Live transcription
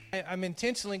I'm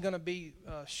intentionally going to be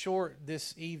short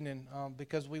this evening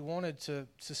because we wanted to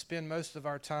spend most of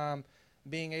our time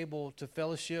being able to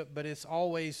fellowship, but it's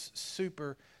always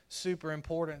super, super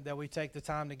important that we take the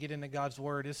time to get into God's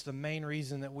Word. It's the main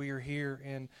reason that we are here.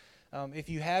 And if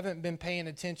you haven't been paying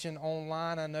attention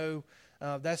online, I know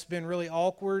that's been really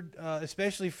awkward,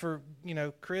 especially for,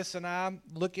 Chris and I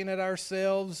looking at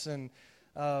ourselves and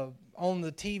on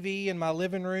the TV in my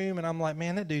living room, and I'm like,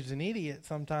 man, that dude's an idiot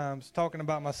sometimes, talking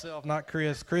about myself, not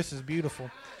Chris. Chris is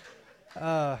beautiful.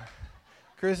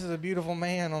 Chris is a beautiful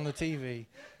man on the TV.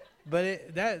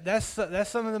 But that's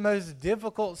some of the most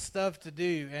difficult stuff to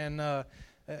do. And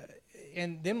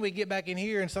then we get back in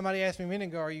here, and somebody asked me a minute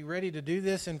ago, are you ready to do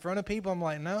this in front of people? I'm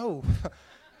like, no.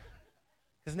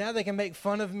 Because now they can make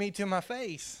fun of me to my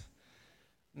face.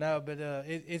 No, but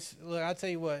look, I'll tell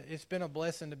you what, it's been a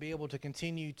blessing to be able to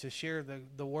continue to share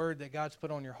the word that God's put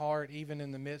on your heart, even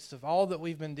in the midst of all that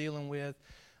we've been dealing with.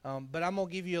 But I'm going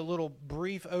to give you a little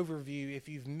brief overview. If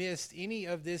you've missed any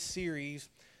of this series,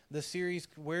 the series,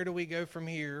 Where Do We Go From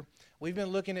Here? We've been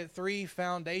looking at 3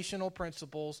 foundational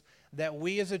principles that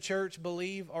we as a church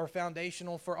believe are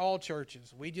foundational for all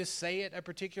churches. We just say it a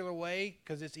particular way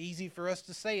because it's easy for us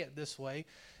to say it this way.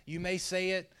 You may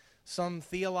say it some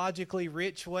theologically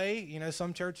rich way.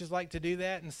 Some churches like to do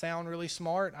that and sound really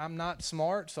smart. I'm not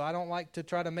smart, so I don't like to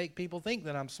try to make people think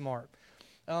that I'm smart.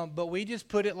 But we just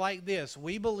put it like this.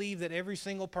 We believe that every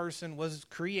single person was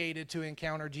created to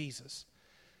encounter Jesus.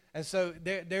 And so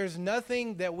there's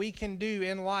nothing that we can do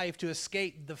in life to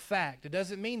escape the fact. It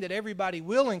doesn't mean that everybody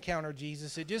will encounter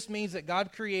Jesus. It just means that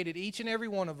God created each and every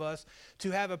one of us to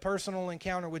have a personal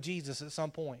encounter with Jesus at some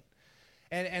point.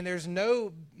 And there's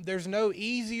no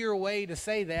easier way to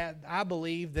say that, I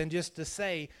believe, than just to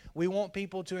say we want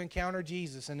people to encounter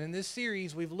Jesus. And in this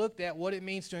series, we've looked at what it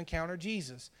means to encounter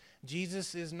Jesus.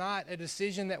 Jesus is not a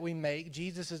decision that we make.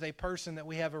 Jesus is a person that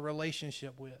we have a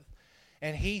relationship with.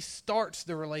 And he starts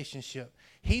the relationship.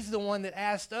 He's the one that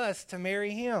asked us to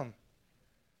marry him.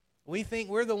 We think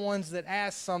we're the ones that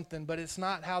ask something, but it's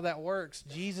not how that works.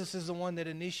 Jesus is the one that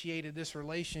initiated this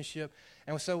relationship.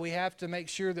 And so we have to make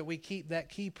sure that we keep that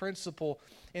key principle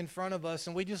in front of us.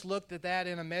 And we just looked at that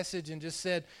in a message and just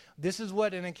said, this is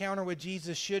what an encounter with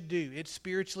Jesus should do. It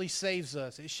spiritually saves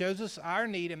us. It shows us our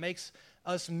need. It makes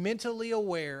us mentally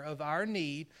aware of our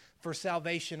need for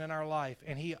salvation in our life.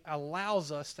 And he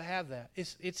allows us to have that.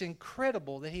 It's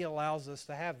incredible that he allows us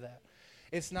to have that.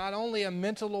 It's not only a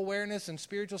mental awareness and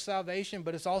spiritual salvation,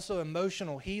 but it's also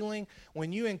emotional healing.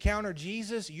 When you encounter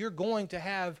Jesus, you're going to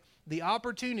have the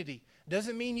opportunity.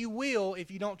 Doesn't mean you will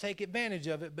if you don't take advantage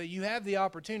of it, but you have the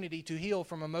opportunity to heal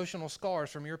from emotional scars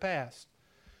from your past,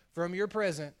 from your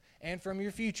present, and from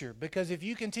your future. Because if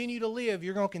you continue to live,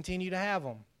 you're going to continue to have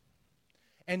them.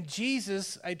 And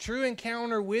Jesus, a true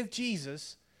encounter with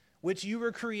Jesus, which you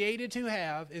were created to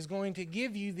have, is going to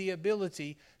give you the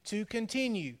ability to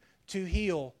continue to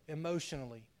heal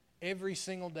emotionally every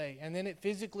single day. And then it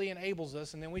physically enables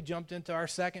us. And then we jumped into our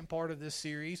second part of this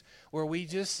series where we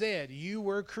just said, you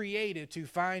were created to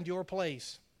find your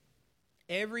place.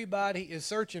 Everybody is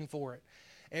searching for it.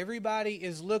 Everybody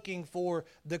is looking for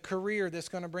the career that's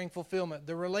going to bring fulfillment,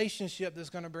 the relationship that's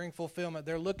going to bring fulfillment.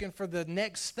 They're looking for the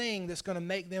next thing that's going to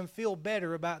make them feel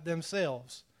better about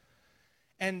themselves.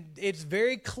 And it's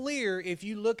very clear if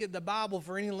you look at the Bible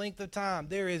for any length of time,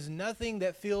 there is nothing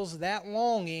that fills that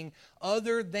longing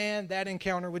other than that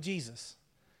encounter with Jesus.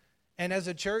 And as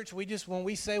a church, when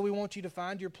we say we want you to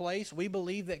find your place, we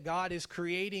believe that God is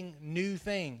creating new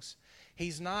things.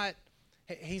 He's not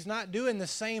doing the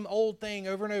same old thing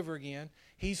over and over again.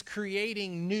 He's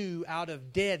creating new out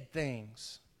of dead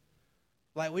things.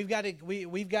 Like we've got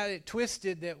it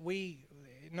twisted that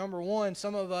number one,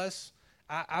 some of us,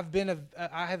 I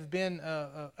have been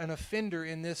an offender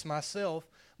in this myself,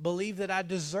 believe that I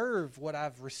deserve what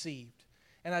I've received,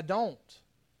 and I don't.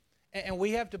 And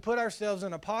we have to put ourselves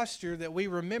in a posture that we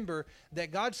remember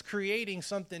that God's creating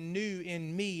something new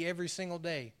in me every single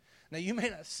day. Now, you may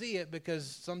not see it because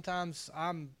sometimes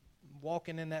I'm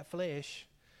walking in that flesh,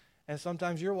 and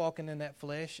sometimes you're walking in that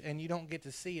flesh, and you don't get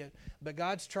to see it. But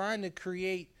God's trying to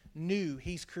create new.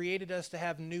 He's created us to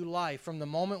have new life. From the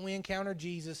moment we encounter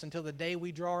Jesus until the day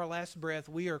we draw our last breath,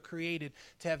 we are created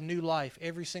to have new life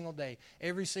every single day,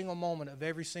 every single moment of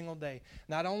every single day.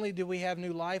 Not only do we have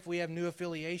new life, we have new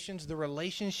affiliations. The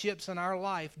relationships in our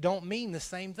life don't mean the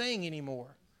same thing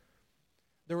anymore.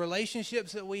 The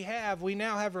relationships that we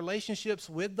now have relationships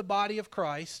with the body of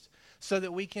Christ so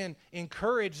that we can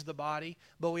encourage the body,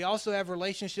 but we also have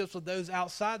relationships with those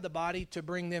outside the body to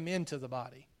bring them into the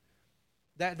body.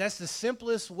 That's the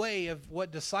simplest way of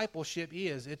what discipleship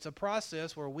is. It's a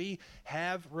process where we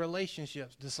have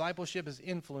relationships. Discipleship is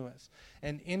influence,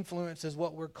 and influence is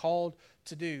what we're called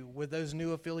to do with those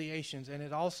new affiliations. And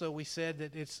it also, we said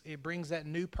that it brings that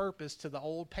new purpose to the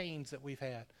old pains that we've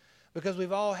had, because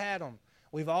we've all had them.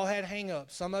 We've all had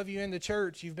hang-ups. Some of you in the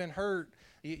church, you've been hurt.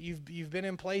 You've been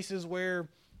in places where,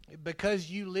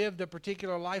 because you lived a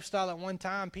particular lifestyle at one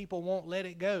time, people won't let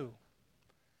it go.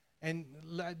 And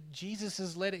Jesus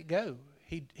has let it go.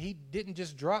 He didn't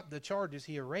just drop the charges.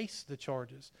 He erased the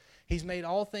charges. He's made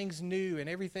all things new, and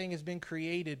everything has been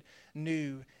created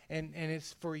new. And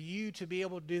it's for you to be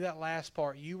able to do that last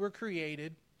part. You were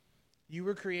created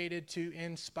to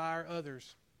inspire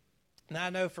others. Now,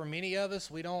 I know for many of us,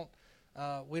 we don't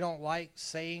like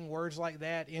saying words like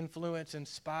that, influence,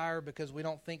 inspire, because we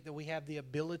don't think that we have the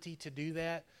ability to do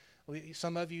that.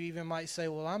 Some of you even might say,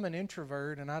 well, I'm an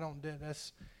introvert, and I don't do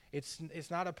this. It's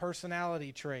not a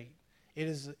personality trait. It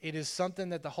is something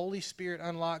that the Holy Spirit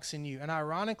unlocks in you. And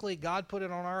ironically, God put it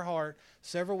on our heart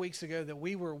several weeks ago that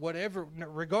we were, whatever,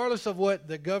 regardless of what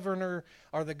the governor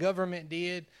or the government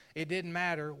did, it didn't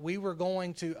matter. We were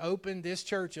going to open this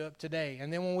church up today.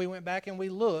 And then when we went back and we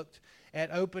looked at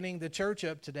opening the church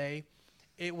up today,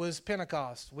 it was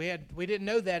Pentecost. We didn't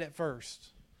know that at first.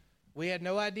 We had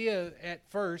no idea at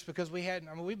first, because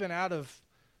we've been out of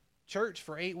church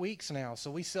for 8 weeks now. So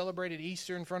we celebrated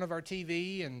Easter in front of our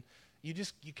TV, and you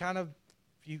kind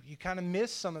of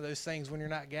miss some of those things when you're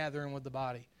not gathering with the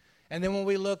body. And then when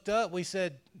we looked up, we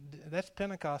said, that's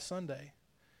Pentecost Sunday.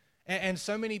 And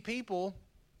so many people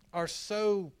are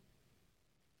so,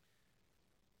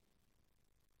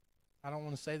 I don't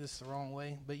want to say this the wrong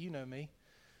way, but you know me.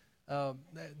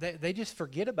 They just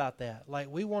forget about that.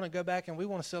 Like, we want to go back and we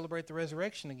want to celebrate the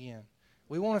resurrection again.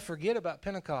 We want to forget about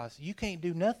Pentecost. You can't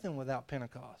do nothing without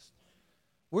Pentecost.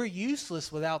 We're useless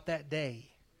without that day.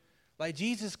 Like,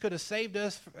 Jesus could have saved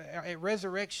us at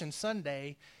Resurrection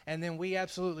Sunday, and then we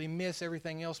absolutely miss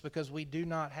everything else because we do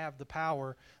not have the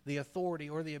power, the authority,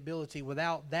 or the ability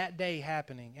without that day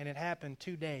happening. And it happened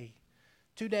today.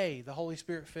 Today, the Holy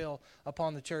Spirit fell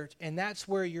upon the church, and that's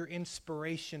where your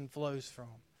inspiration flows from.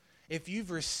 If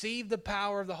you've received the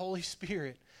power of the Holy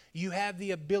Spirit, you have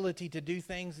the ability to do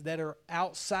things that are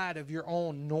outside of your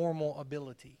own normal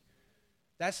ability.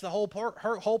 That's the whole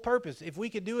purpose. If we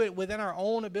could do it within our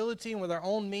own ability and with our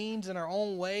own means and our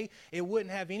own way, it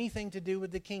wouldn't have anything to do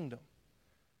with the kingdom.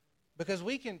 Because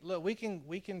we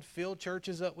can fill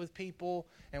churches up with people,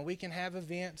 and we can have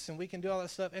events, and we can do all that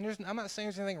stuff. And I'm not saying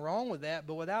there's anything wrong with that,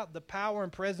 but without the power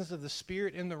and presence of the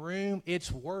Spirit in the room, it's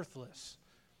worthless.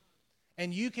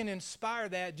 And you can inspire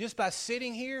that just by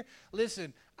sitting here.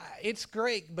 Listen, it's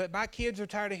great, but my kids are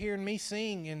tired of hearing me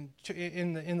sing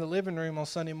in the living room on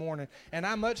Sunday morning. And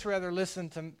I much rather listen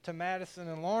to Madison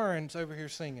and Lawrence over here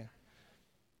singing.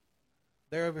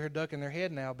 They're over here ducking their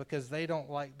head now because they don't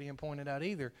like being pointed out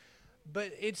either.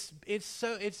 But it's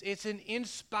an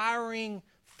inspiring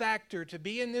factor to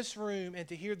be in this room and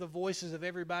to hear the voices of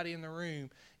everybody in the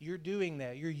room. You're doing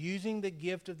that. You're using the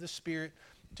gift of the Spirit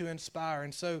to inspire.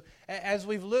 And so as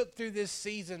we've looked through this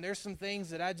season, there's some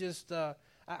things that I just,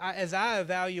 as I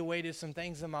evaluated some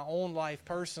things in my own life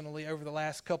personally over the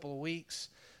last couple of weeks,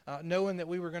 knowing that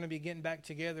we were going to be getting back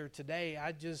together today,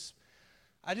 I just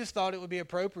thought it would be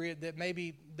appropriate that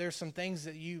maybe there's some things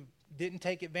that you didn't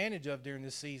take advantage of during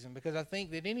this season. Because I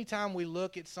think that anytime we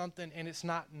look at something and it's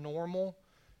not normal,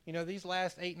 these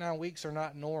last 8-9 weeks are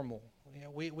not normal.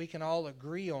 We can all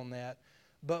agree on that.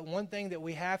 But one thing that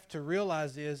we have to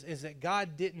realize is that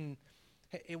God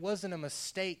it wasn't a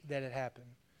mistake that it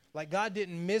happened. Like, God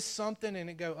didn't miss something and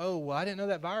it go, oh, well, I didn't know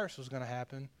that virus was going to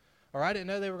happen. Or I didn't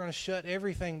know they were going to shut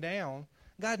everything down.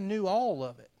 God knew all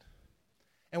of it.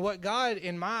 And what God,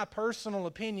 in my personal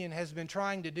opinion, has been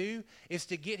trying to do is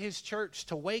to get His church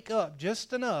to wake up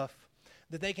just enough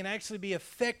that they can actually be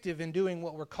effective in doing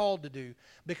what we're called to do.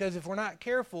 Because if we're not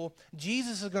careful,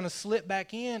 Jesus is going to slip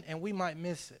back in and we might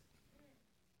miss it.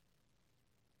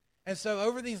 And so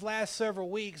over these last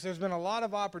several weeks, there's been a lot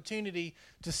of opportunity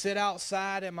to sit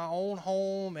outside in my own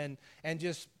home and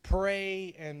just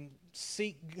pray and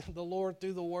seek the Lord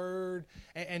through the Word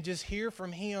and just hear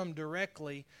from Him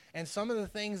directly. And some of the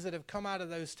things that have come out of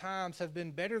those times have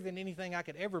been better than anything I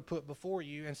could ever put before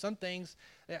you. And some things,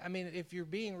 if you're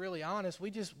being really honest,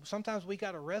 sometimes we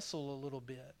got to wrestle a little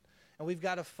bit. And we've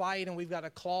got to fight and we've got to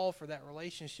claw for that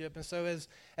relationship. And so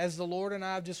as the Lord and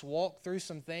I have just walked through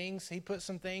some things, He put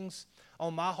some things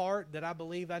on my heart that I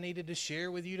believe I needed to share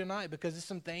with you tonight, because it's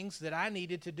some things that I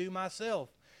needed to do myself.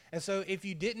 And so if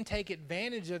you didn't take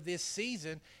advantage of this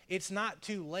season, it's not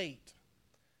too late.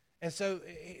 And so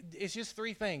it's just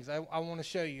three things I want to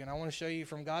show you. And I want to show you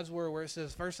from God's word where it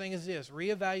says, first thing is this,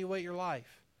 reevaluate your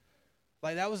life.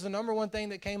 Like that was the number one thing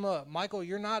that came up. Michael,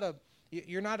 you're not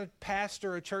a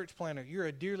pastor or a church planter. You're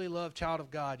a dearly loved child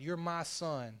of God. You're my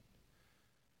son.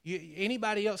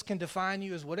 Anybody else can define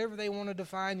you as whatever they want to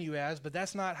define you as, but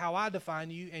that's not how I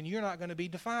define you, and you're not going to be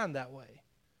defined that way.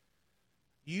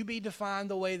 You be defined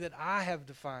the way that I have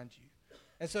defined you.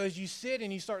 And so as you sit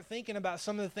and you start thinking about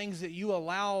some of the things that you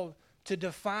allow to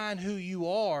define who you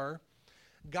are,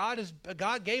 God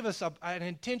gave us an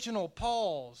intentional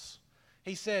pause.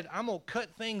 He said, I'm going to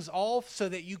cut things off so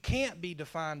that you can't be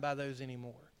defined by those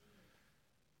anymore.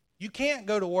 You can't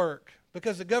go to work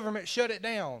because the government shut it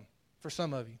down for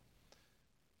some of you.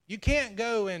 You can't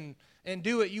go and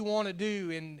do what you want to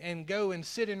do and go and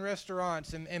sit in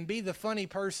restaurants and be the funny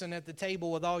person at the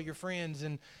table with all your friends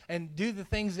and do the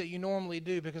things that you normally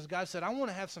do because God said, I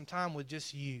want to have some time with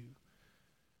just you.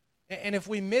 And if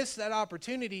we miss that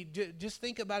opportunity, just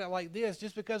think about it like this.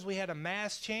 Just because we had a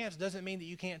mass chance doesn't mean that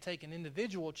you can't take an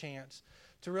individual chance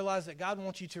to realize that God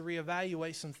wants you to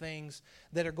reevaluate some things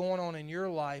that are going on in your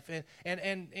life. And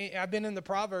I've been in the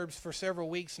Proverbs for several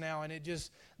weeks now, and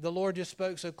the Lord just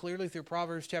spoke so clearly through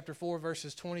Proverbs chapter 4,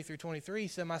 verses 20 through 23. He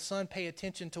said, my son, pay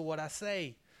attention to what I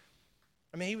say.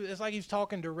 I mean, it's like he's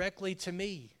talking directly to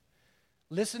me.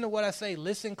 Listen to what I say.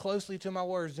 Listen closely to my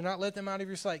words. Do not let them out of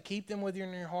your sight. Keep them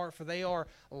within your heart, for they are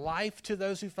life to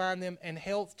those who find them and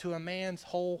health to a man's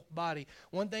whole body.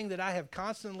 One thing that I have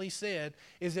constantly said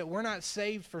is that we're not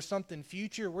saved for something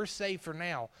future. We're saved for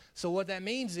now. So what that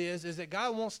means is that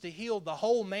God wants to heal the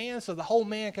whole man so the whole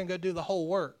man can go do the whole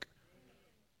work.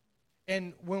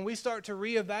 And when we start to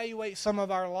reevaluate some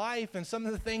of our life and some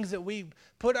of the things that we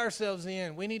put ourselves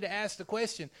in, we need to ask the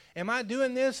question, am I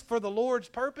doing this for the Lord's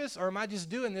purpose, or am I just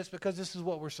doing this because this is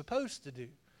what we're supposed to do?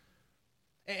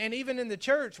 And even in the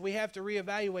church, we have to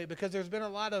reevaluate because there's been a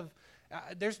lot of,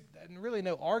 there's really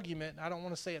no argument, I don't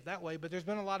want to say it that way, but there's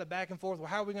been a lot of back and forth, well,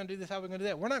 how are we going to do this, how are we going to do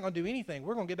that? We're not going to do anything.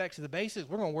 We're going to get back to the basics.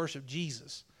 We're going to worship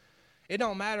Jesus. It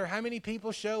don't matter how many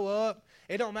people show up.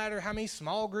 It don't matter how many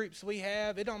small groups we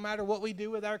have. It don't matter what we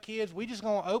do with our kids. We just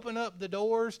going to open up the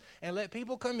doors and let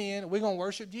people come in. We're going to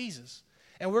worship Jesus.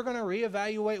 And we're going to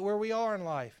reevaluate where we are in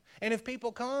life. And if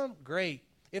people come, great.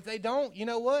 If they don't, you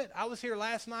know what? I was here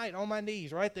last night on my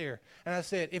knees right there. And I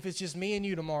said, if it's just me and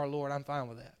you tomorrow, Lord, I'm fine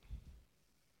with that.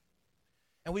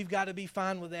 And we've got to be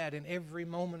fine with that in every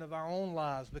moment of our own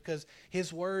lives because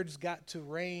His Word's got to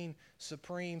reign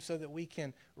supreme so that we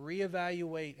can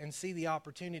reevaluate and see the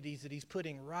opportunities that He's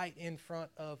putting right in front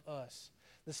of us.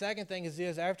 The second thing is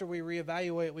this, after we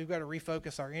reevaluate, we've got to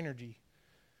refocus our energy.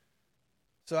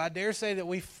 So I dare say that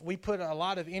we put a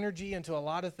lot of energy into a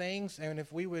lot of things, and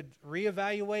if we would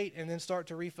reevaluate and then start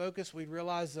to refocus, we'd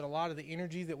realize that a lot of the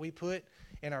energy that we put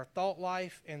in our thought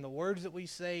life and the words that we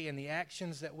say and the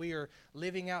actions that we are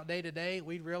living out day to day,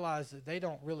 we'd realize that they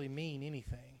don't really mean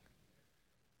anything.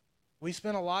 We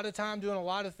spend a lot of time doing a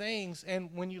lot of things,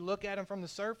 and when you look at them from the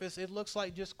surface, it looks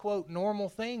like just, quote, normal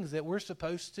things that we're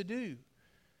supposed to do.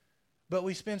 But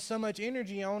we spend so much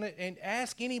energy on it, and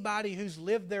ask anybody who's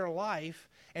lived their life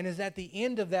and is at the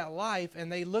end of that life, and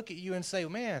they look at you and say,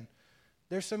 man,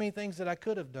 there's so many things that I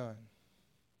could have done.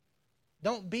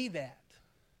 Don't be that.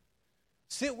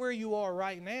 Sit where you are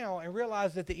right now and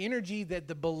realize that the energy that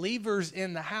the believers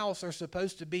in the house are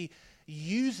supposed to be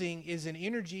using is an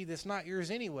energy that's not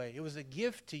yours anyway. It was a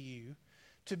gift to you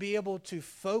to be able to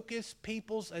focus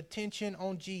people's attention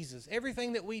on Jesus.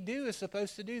 Everything that we do is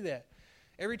supposed to do that.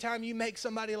 Every time you make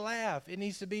somebody laugh, it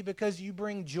needs to be because you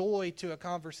bring joy to a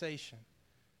conversation.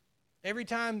 Every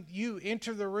time you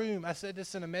enter the room, I said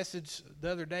this in a message the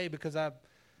other day because I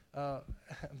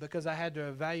had to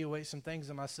evaluate some things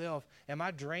in myself. Am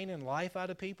I draining life out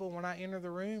of people when I enter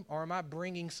the room, or am I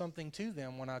bringing something to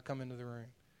them when I come into the room?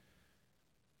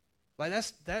 Like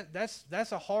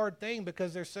that's a hard thing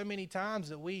because there's so many times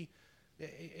that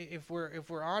if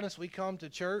we're honest, we come to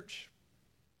church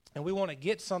and we want to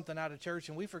get something out of church,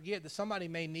 and we forget that somebody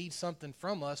may need something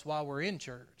from us while we're in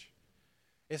church.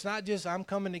 It's not just I'm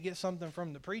coming to get something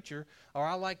from the preacher, or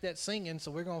I like that singing,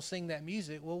 so we're going to sing that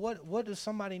music. Well, what does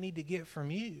somebody need to get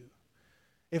from you?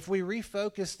 If we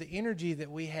refocus the energy that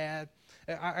we had,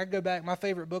 I go back, my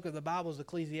favorite book of the Bible is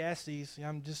Ecclesiastes.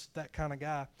 I'm just that kind of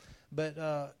guy.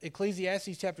 But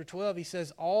Ecclesiastes chapter 12, he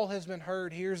says, all has been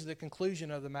heard. Here's the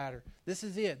conclusion of the matter. This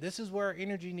is it. This is where our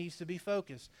energy needs to be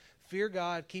focused. Fear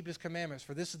God, keep His commandments,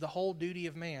 for this is the whole duty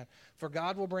of man. For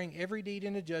God will bring every deed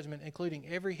into judgment, including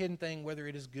every hidden thing, whether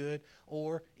it is good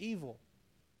or evil.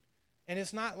 And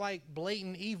it's not like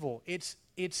blatant evil. It's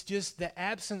just the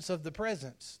absence of the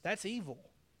presence. That's evil.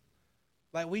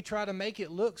 Like we try to make it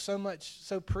look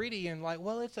so pretty and like,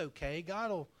 well, it's okay.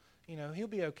 God will, he'll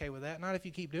be okay with that. Not if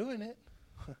you keep doing it.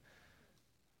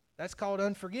 That's called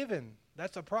unforgiven.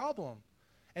 That's a problem.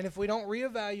 And if we don't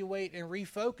reevaluate and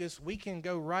refocus, we can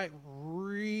go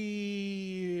really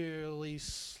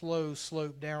slow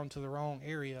slope down to the wrong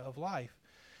area of life.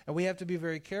 And we have to be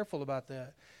very careful about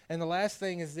that. And the last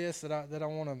thing is this that I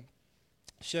want to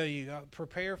show you.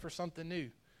 Prepare for something new.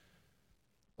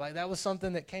 Like that was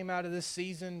something that came out of this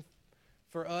season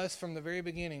for us from the very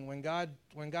beginning. When God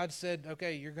said,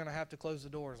 okay, you're going to have to close the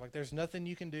doors. Like there's nothing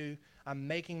you can do. I'm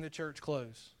making the church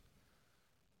close.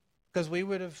 Because we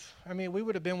would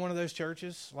have been one of those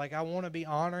churches. Like I want to be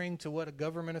honoring to what a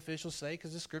government officials say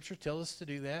because the scripture tells us to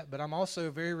do that. But I'm also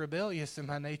very rebellious in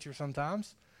my nature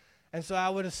sometimes. And so I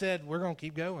would have said, we're going to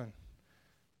keep going.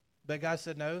 But God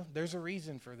said, no, there's a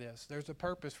reason for this. There's a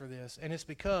purpose for this. And it's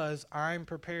because I'm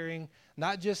preparing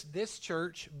not just this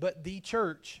church, but the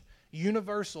church,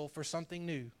 universal, for something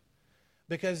new.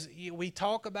 Because we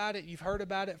talk about it, you've heard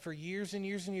about it for years and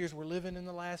years and years. We're living in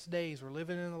the last days. We're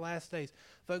living in the last days.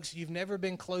 Folks, you've never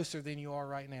been closer than you are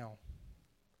right now.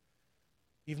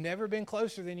 You've never been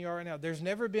closer than you are right now. There's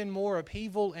never been more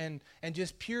upheaval and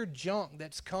just pure junk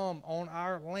that's come on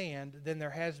our land than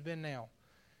there has been now.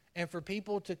 And for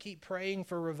people to keep praying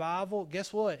for revival,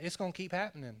 guess what? It's going to keep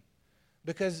happening.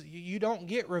 Because you don't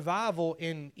get revival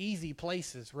in easy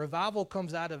places. Revival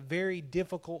comes out of very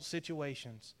difficult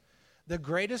situations. The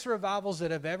greatest revivals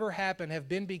that have ever happened have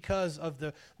been because of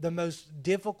the most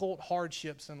difficult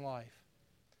hardships in life.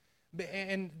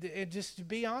 And just to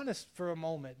be honest for a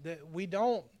moment, that we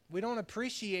don't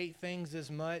appreciate things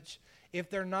as much if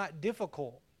they're not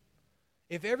difficult.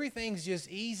 If everything's just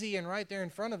easy and right there in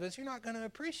front of us, you're not going to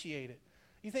appreciate it.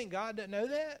 You think God doesn't know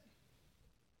that?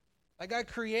 Like God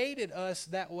created us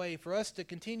that way for us to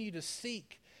continue to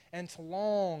seek and to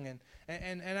long.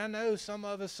 And I know some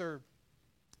of us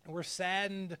we're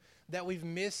saddened that we've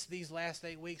missed these last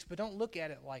 8 weeks, but don't look at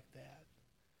it like that.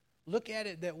 Look at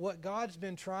it that what God's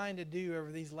been trying to do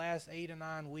over these last 8 or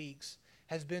 9 weeks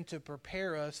has been to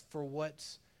prepare us for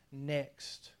what's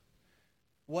next.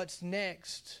 What's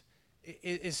next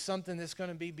is something that's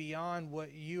going to be beyond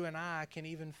what you and I can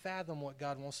even fathom what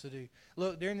God wants to do.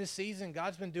 Look, during this season,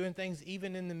 God's been doing things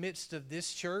even in the midst of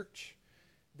this church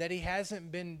that he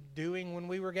hasn't been doing when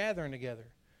we were gathering together.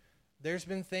 There's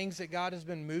been things that God has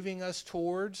been moving us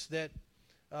towards that,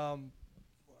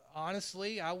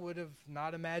 honestly, I would have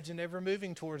not imagined ever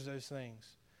moving towards those things.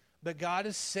 But God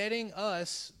is setting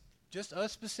us, just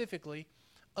us specifically,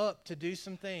 up to do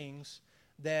some things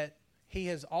that he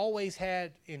has always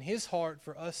had in his heart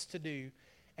for us to do.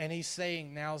 And he's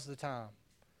saying, now's the time.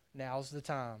 Now's the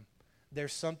time.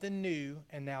 There's something new,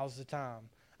 and now's the time.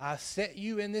 I set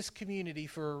you in this community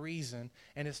for a reason,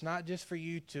 and it's not just for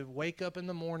you to wake up in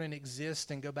the morning, exist,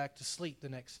 and go back to sleep the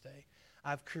next day.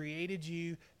 I've created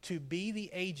you to be the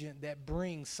agent that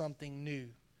brings something new,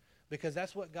 because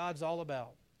that's what God's all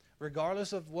about.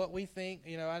 Regardless of what we think,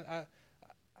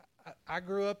 I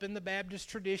grew up in the Baptist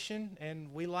tradition,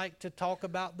 and we like to talk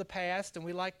about the past, and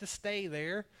we like to stay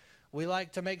there. We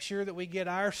like to make sure that we get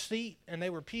our seat, and they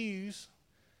were pews.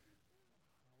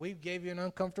 We gave you an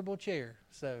uncomfortable chair,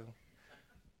 so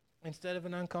instead of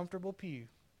an uncomfortable pew.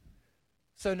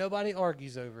 So nobody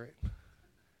argues over it.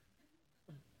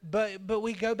 But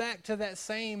we go back to that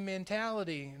same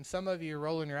mentality, and some of you are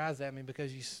rolling your eyes at me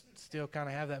because you still kind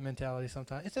of have that mentality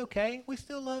sometimes. It's okay. We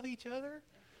still love each other.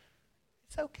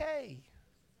 It's okay.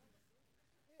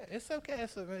 Yeah, it's okay.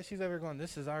 So she's over going,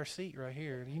 this is our seat right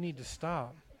here. You need to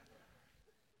stop.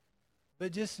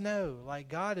 But just know, like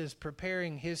God is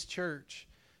preparing his church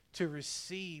to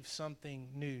receive something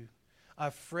new, a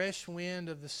fresh wind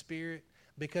of the Spirit,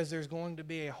 because there's going to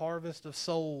be a harvest of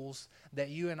souls that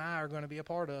you and I are going to be a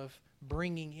part of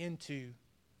bringing into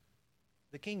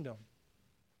the kingdom.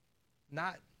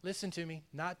 Not, listen to me,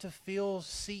 not to fill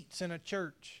seats in a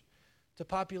church, to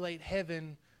populate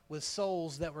heaven with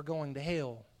souls that were going to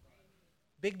hell.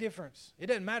 Big difference. It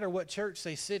doesn't matter what church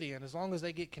they sit in as long as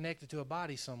they get connected to a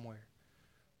body somewhere.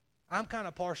 I'm kind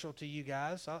of partial to you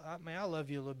guys. I love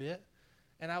you a little bit,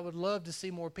 and I would love to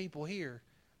see more people here.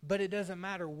 But it doesn't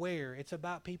matter where. It's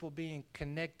about people being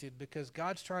connected, because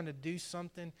God's trying to do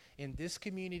something in this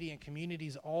community and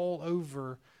communities all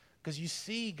over, because you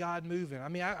see God moving. I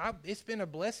mean, it's been a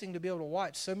blessing to be able to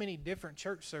watch so many different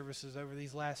church services over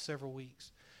these last several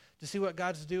weeks, to see what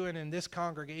God's doing in this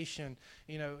congregation,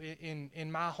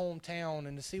 in my hometown,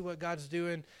 and to see what God's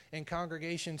doing in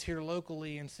congregations here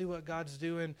locally, and see what God's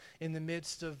doing in the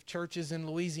midst of churches in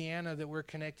Louisiana that we're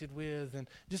connected with, and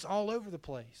just all over the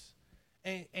place.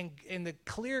 and the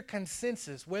clear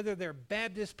consensus, whether they're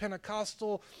Baptist,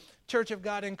 Pentecostal, Church of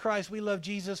God in Christ, we love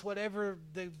Jesus, whatever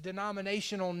the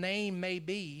denominational name may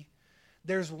be,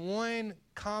 there's one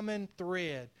common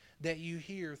thread that you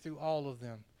hear through all of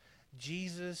them.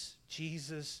 Jesus,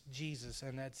 Jesus, Jesus,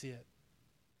 and that's it.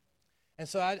 And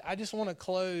so I just want to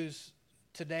close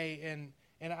today,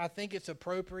 and I think it's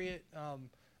appropriate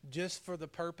just for the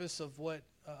purpose of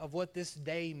what this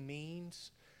day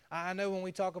means. I know when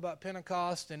we talk about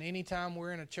Pentecost, and anytime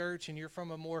we're in a church and you're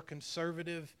from a more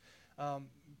conservative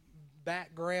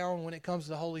background when it comes to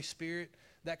the Holy Spirit,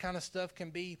 that kind of stuff can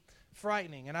be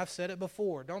frightening. And I've said it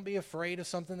before. Don't be afraid of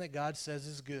something that God says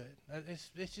is good.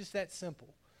 It's just that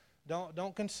simple.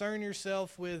 Don't concern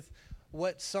yourself with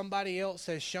what somebody else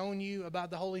has shown you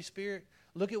about the Holy Spirit.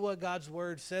 Look at what God's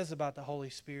Word says about the Holy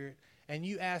Spirit, and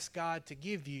you ask God to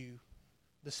give you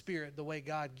the Spirit the way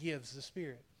God gives the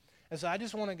Spirit. And so I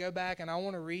just want to go back, and I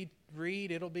want to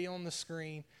read. It'll be on the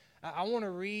screen. I want to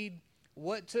read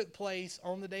what took place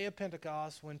on the day of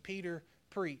Pentecost when Peter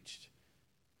preached.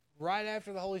 Right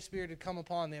after the Holy Spirit had come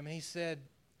upon them, he said,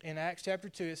 in Acts chapter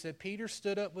 2, it said, Peter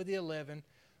stood up with the 11,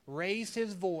 raised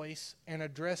his voice, and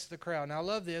addressed the crowd. Now I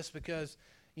love this because,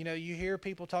 you hear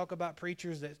people talk about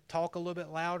preachers that talk a little bit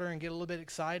louder and get a little bit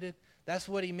excited. That's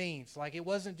what he means. Like, it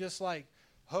wasn't just like,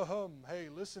 hey,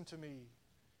 listen to me.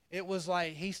 It was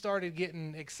like he started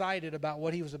getting excited about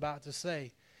what he was about to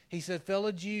say. He said,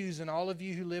 fellow Jews and all of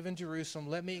you who live in Jerusalem,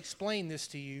 let me explain this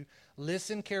to you.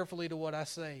 Listen carefully to what I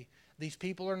say. These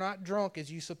people are not drunk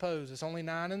as you suppose. It's only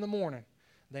 9 a.m.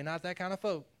 They're not that kind of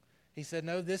folk. He said,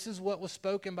 no, this is what was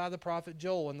spoken by the prophet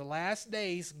Joel. In the last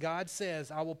days, God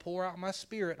says, I will pour out my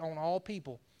Spirit on all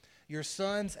people. Your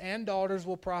sons and daughters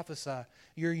will prophesy.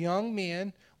 Your young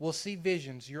men will see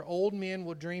visions. Your old men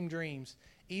will dream dreams.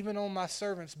 Even on my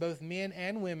servants, both men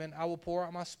and women, I will pour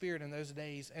out my Spirit in those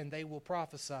days, and they will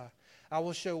prophesy. I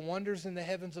will show wonders in the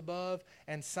heavens above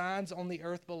and signs on the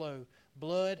earth below,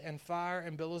 blood and fire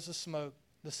and billows of smoke.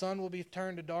 The sun will be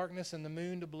turned to darkness and the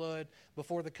moon to blood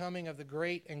before the coming of the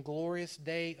great and glorious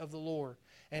day of the Lord.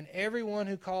 And everyone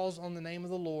who calls on the name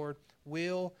of the Lord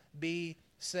will be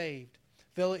saved.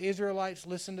 Fellow Israelites,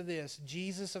 listen to this.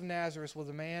 Jesus of Nazareth was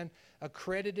a man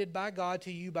accredited by God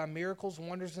to you by miracles,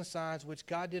 wonders, and signs which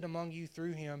God did among you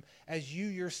through him, as you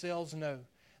yourselves know.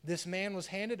 This man was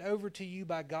handed over to you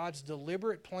by God's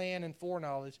deliberate plan and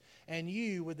foreknowledge, and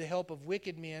you, with the help of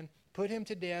wicked men, put him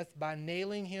to death by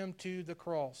nailing him to the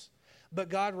cross. But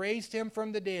God raised him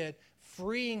from the dead,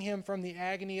 freeing him from the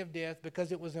agony of death,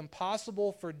 because it was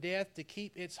impossible for death to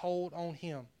keep its hold on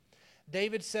him.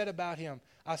 David said about him,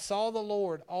 I saw the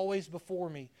Lord always before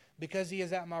me. Because he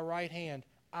is at my right hand,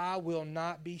 I will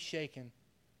not be shaken.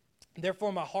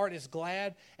 Therefore my heart is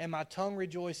glad and my tongue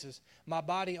rejoices. My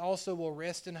body also will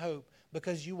rest in hope,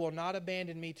 because you will not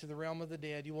abandon me to the realm of the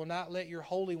dead. You will not let your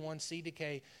Holy One see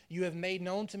decay. You have made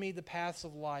known to me the paths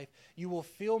of life. You will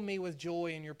fill me with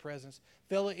joy in your presence.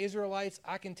 Fellow Israelites,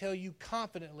 I can tell you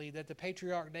confidently that the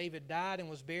patriarch David died and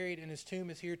was buried, and his tomb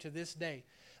is here to this day.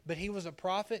 But he was a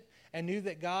prophet and knew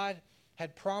that God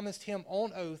had promised him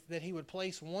on oath that he would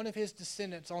place one of his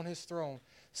descendants on his throne.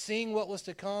 Seeing what was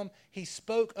to come, he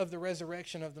spoke of the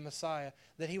resurrection of the Messiah,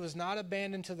 that he was not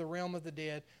abandoned to the realm of the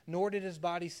dead, nor did his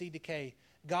body see decay.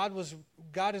 God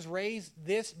has raised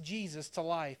this Jesus to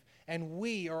life, and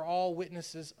we are all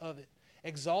witnesses of it.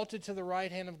 Exalted to the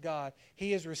right hand of God,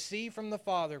 he has received from the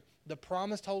Father the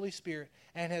promised Holy Spirit,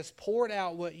 and has poured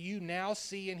out what you now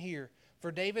see and hear.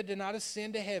 For David did not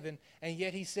ascend to heaven, and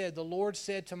yet he said, the Lord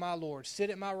said to my Lord, sit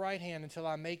at my right hand until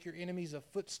I make your enemies a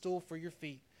footstool for your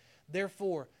feet.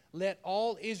 Therefore, let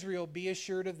all Israel be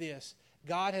assured of this.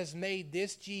 God has made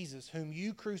this Jesus, whom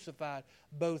you crucified,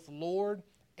 both Lord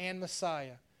and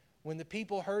Messiah. When the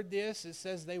people heard this, it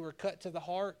says they were cut to the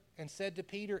heart and said to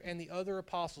Peter and the other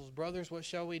apostles, brothers, what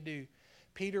shall we do?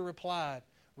 Peter replied,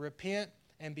 repent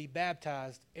and be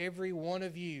baptized, every one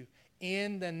of you,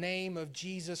 in the name of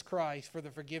Jesus Christ for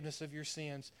the forgiveness of your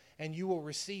sins, and you will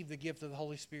receive the gift of the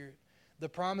Holy Spirit. The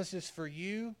promise is for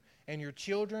you and your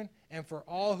children and for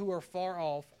all who are far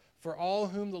off, for all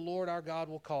whom the Lord our God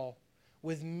will call.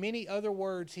 With many other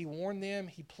words he warned them,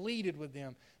 he pleaded with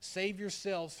them, save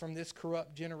yourselves from this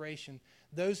corrupt generation.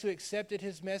 Those who accepted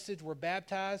his message were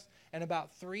baptized, and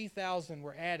about 3,000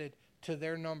 were added to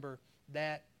their number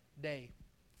that day.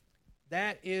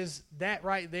 That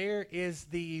right there is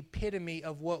the epitome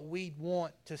of what we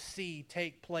want to see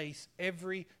take place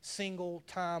every single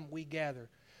time we gather.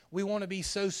 We want to be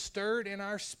so stirred in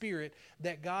our spirit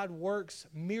that God works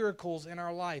miracles in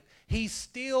our life. He's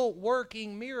still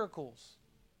working miracles.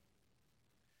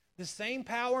 The same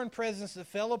power and presence that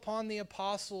fell upon the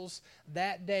apostles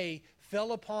that day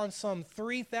fell upon some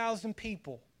 3,000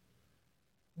 people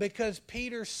because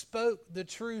Peter spoke the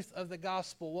truth of the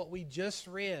gospel, what we just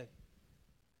read.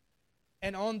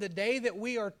 And on the day that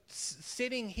we are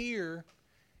sitting here,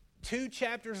 2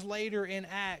 chapters later in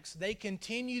Acts, they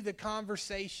continue the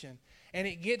conversation. And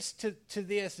it gets to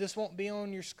this. This won't be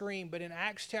on your screen, but in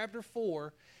Acts chapter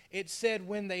 4, it said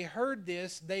when they heard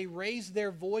this, they raised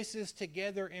their voices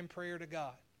together in prayer to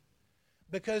God.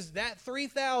 Because that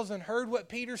 3,000 heard what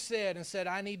Peter said and said,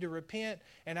 I need to repent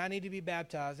and I need to be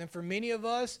baptized. And for many of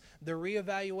us, the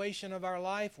reevaluation of our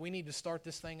life, we need to start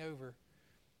this thing over.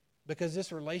 Because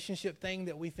this relationship thing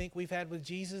that we think we've had with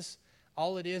Jesus,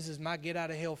 all it is my get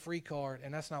out of hell free card,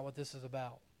 and that's not what this is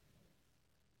about.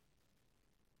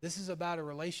 This is about a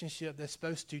relationship that's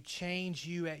supposed to change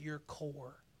you at your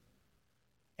core.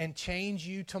 And change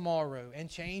you tomorrow, and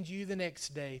change you the next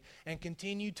day, and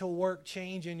continue to work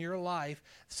change in your life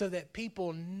so that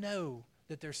people know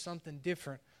that there's something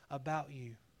different about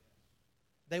you.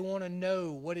 They want to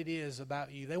know what it is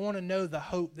about you. They want to know the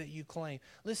hope that you claim.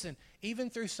 Listen, even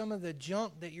through some of the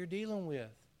junk that you're dealing with,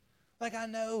 like I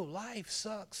know life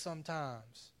sucks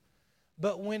sometimes,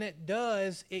 but when it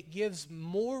does, it gives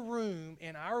more room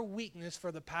in our weakness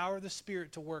for the power of the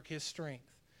Spirit to work His strength,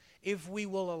 if we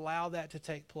will allow that to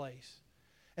take place.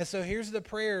 And so here's the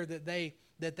prayer that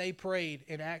they prayed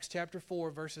in Acts chapter 4,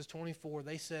 verses 24.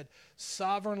 They said,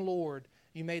 Sovereign Lord,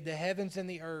 you made the heavens and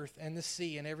the earth and the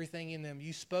sea and everything in them.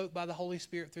 You spoke by the Holy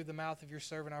Spirit through the mouth of your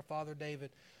servant, our father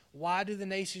David. Why do the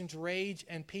nations rage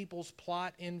and peoples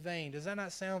plot in vain? Does that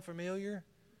not sound familiar?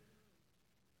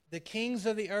 The kings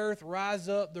of the earth rise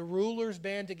up. The rulers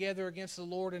band together against the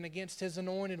Lord and against His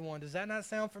anointed one. Does that not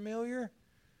sound familiar?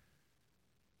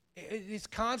 It's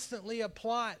constantly a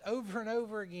plot over and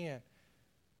over again.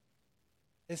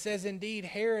 It says, indeed,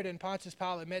 Herod and Pontius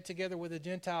Pilate met together with the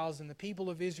Gentiles and the people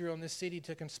of Israel in this city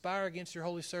to conspire against your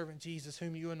holy servant Jesus,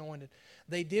 whom you anointed.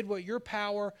 They did what your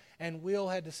power and will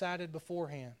had decided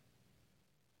beforehand.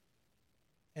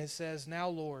 And it says, now,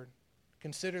 Lord,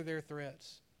 consider their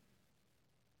threats.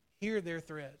 Hear their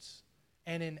threats,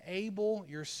 and enable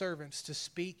your servants to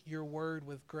speak your word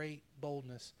with great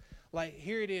boldness. Like,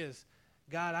 here it is.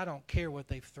 God, I don't care what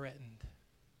they've threatened.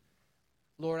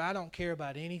 Lord, I don't care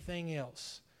about anything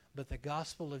else but the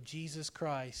gospel of Jesus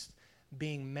Christ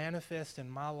being manifest in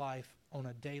my life on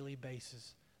a daily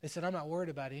basis. They said, I'm not worried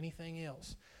about anything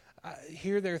else.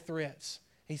 Hear their threats.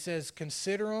 He says,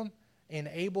 consider them,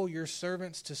 enable your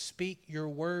servants to speak your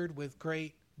word with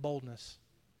great boldness.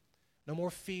 No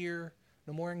more fear,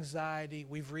 no more anxiety.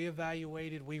 We've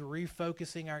reevaluated. We're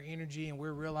refocusing our energy, and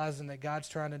we're realizing that God's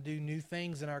trying to do new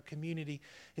things in our community.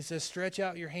 It says, stretch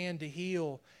out your hand to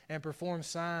heal and perform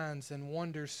signs and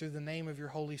wonders through the name of your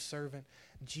holy servant,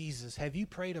 Jesus. Have you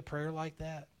prayed a prayer like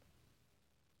that?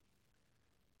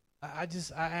 I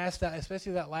asked that,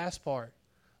 especially that last part.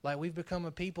 Like, we've become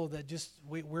a people that just,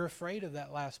 we're afraid of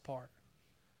that last part.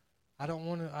 I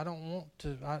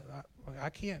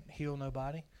can't heal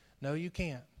nobody. No, you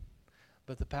can't.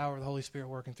 But the power of the Holy Spirit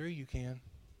working through you can.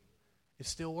 It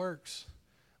still works.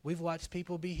 We've watched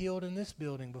people be healed in this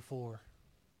building before.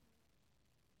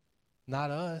 Not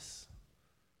us.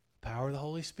 The power of the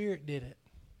Holy Spirit did it.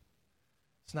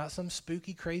 It's not some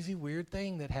spooky, crazy, weird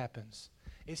thing that happens.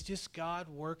 It's just God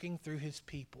working through His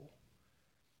people.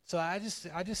 So I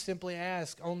just simply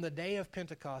ask, on the day of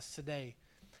Pentecost today,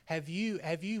 have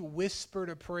you whispered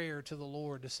a prayer to the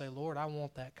Lord to say, Lord, I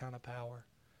want that kind of power.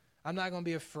 I'm not going to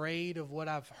be afraid of what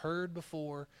I've heard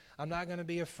before. I'm not going to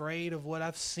be afraid of what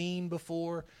I've seen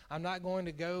before. I'm not going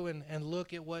to go and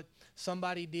look at what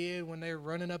somebody did when they're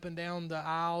running up and down the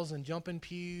aisles and jumping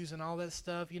pews and all that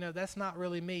stuff. You know, that's not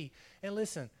really me. And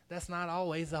listen, that's not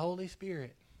always the Holy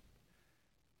Spirit.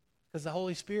 Because the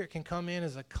Holy Spirit can come in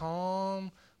as a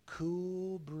calm,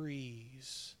 cool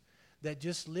breeze that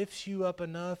just lifts you up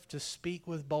enough to speak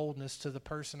with boldness to the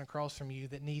person across from you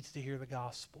that needs to hear the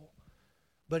gospel.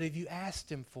 But have you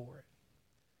asked Him for it?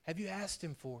 Have you asked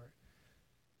Him for it?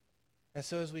 And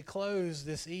so as we close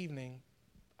this evening,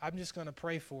 I'm just going to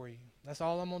pray for you. That's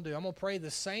all I'm going to do. I'm going to pray the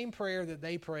same prayer that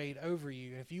they prayed over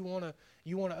you. If you want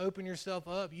to open yourself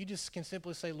up, you just can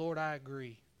simply say, Lord, I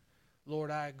agree.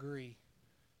 Lord, I agree.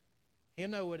 He'll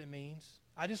know what it means.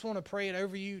 I just want to pray it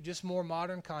over you, just more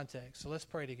modern context. So let's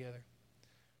pray together.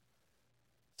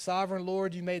 Sovereign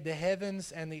Lord, you made the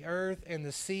heavens and the earth and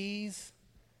the seas.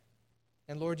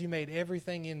 And Lord, you made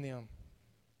everything in them.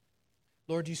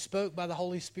 Lord, you spoke by the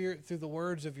Holy Spirit through the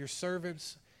words of your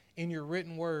servants in your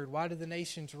written word. Why do the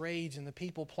nations rage and the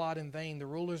people plot in vain? The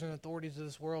rulers and authorities of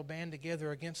this world band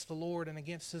together against the Lord and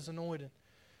against His anointed.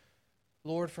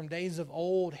 Lord, from days of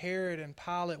old, Herod and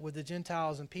Pilate with the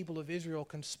Gentiles and people of Israel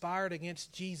conspired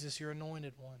against Jesus, your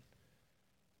anointed one.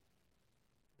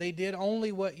 They did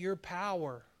only what your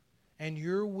power and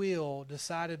your will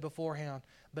decided beforehand.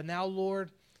 But now, Lord,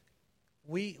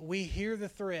 we hear the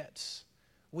threats.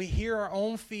 We hear our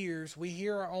own fears. We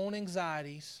hear our own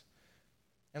anxieties.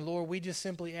 And Lord, we just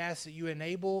simply ask that you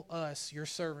enable us, your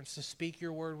servants, to speak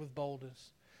your word with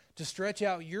boldness, to stretch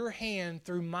out your hand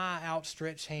through my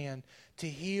outstretched hand, to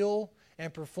heal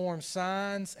and perform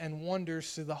signs and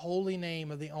wonders through the holy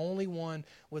name of the only one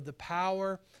with the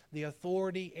power, the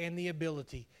authority, and the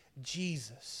ability,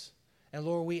 Jesus. And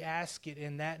Lord, we ask it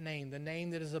in that name, the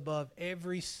name that is above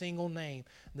every single name,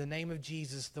 the name of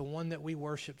Jesus, the one that we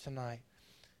worship tonight.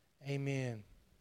 Amen.